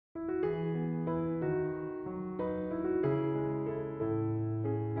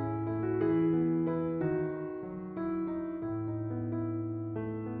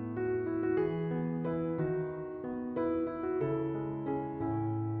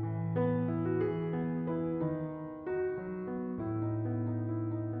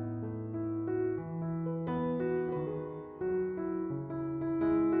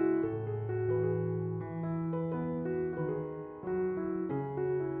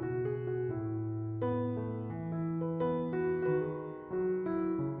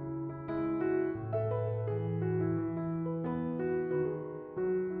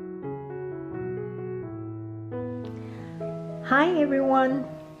Hi everyone!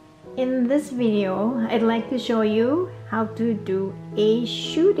 In this video, I'd like to show you how to do a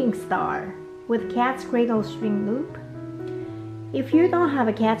shooting star with cat's cradle string loop. If you don't have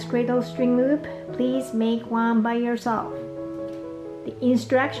a cat's cradle string loop, please make one by yourself. The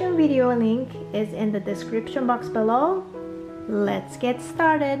instruction video link is in the description box below. Let's get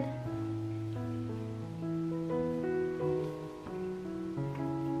started!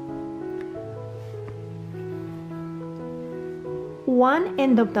 One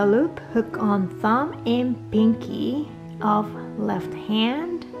end of the loop hook on thumb and pinky of left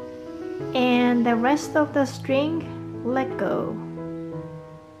hand, and the rest of the string let go.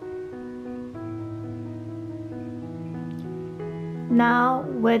 Now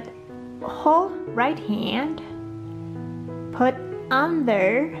with whole right hand, put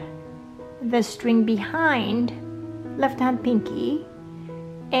under the string behind left hand pinky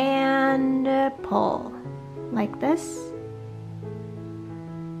and pull like this.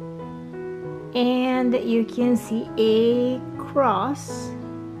 And you can see a cross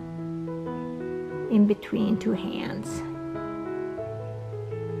in between two hands.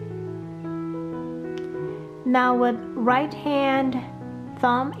 Now with right hand,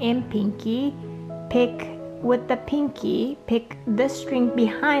 thumb and pinky, pick with the pinky, pick this string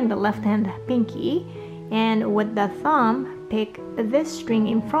behind the left hand pinky, and with the thumb, pick this string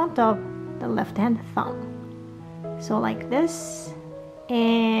in front of the left hand thumb. So like this,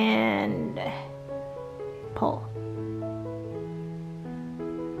 and pull.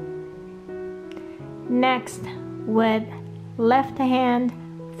 Next, with left hand,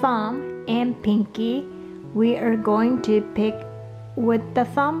 thumb and pinky, we are going to pick with the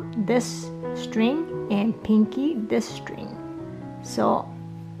thumb this string and pinky this string. So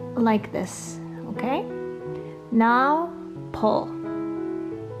like this, okay? Now pull.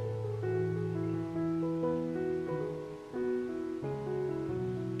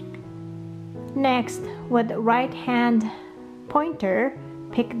 Next, with right hand pointer,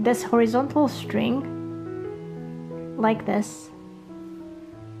 pick this horizontal string like this.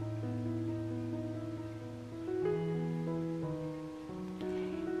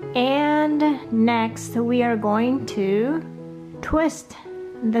 And next, we are going to twist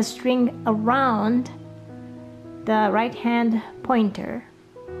the string around the right hand pointer.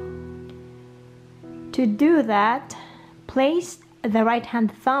 To do that, place the right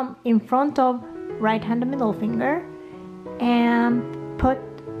hand thumb in front of right hand middle finger and put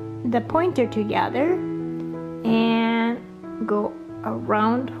the pointer together and go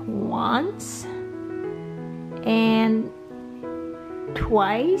around once and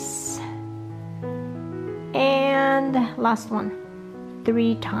twice and last one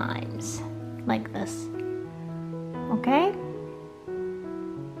 3 times like this, okay?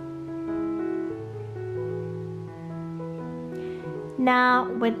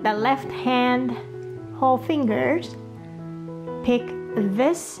 Now with the left hand whole fingers, pick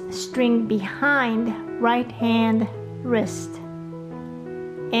this string behind right hand wrist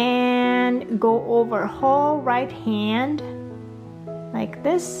and go over whole right hand like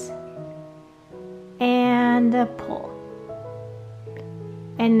this and pull.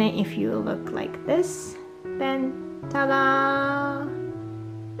 And then if you look like this, then ta-da!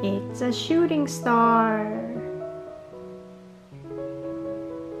 It's a shooting star.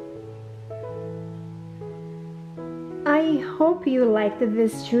 I hope you liked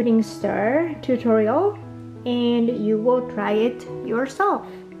this shooting star tutorial and you will try it yourself.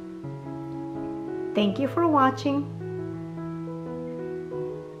 Thank you for watching.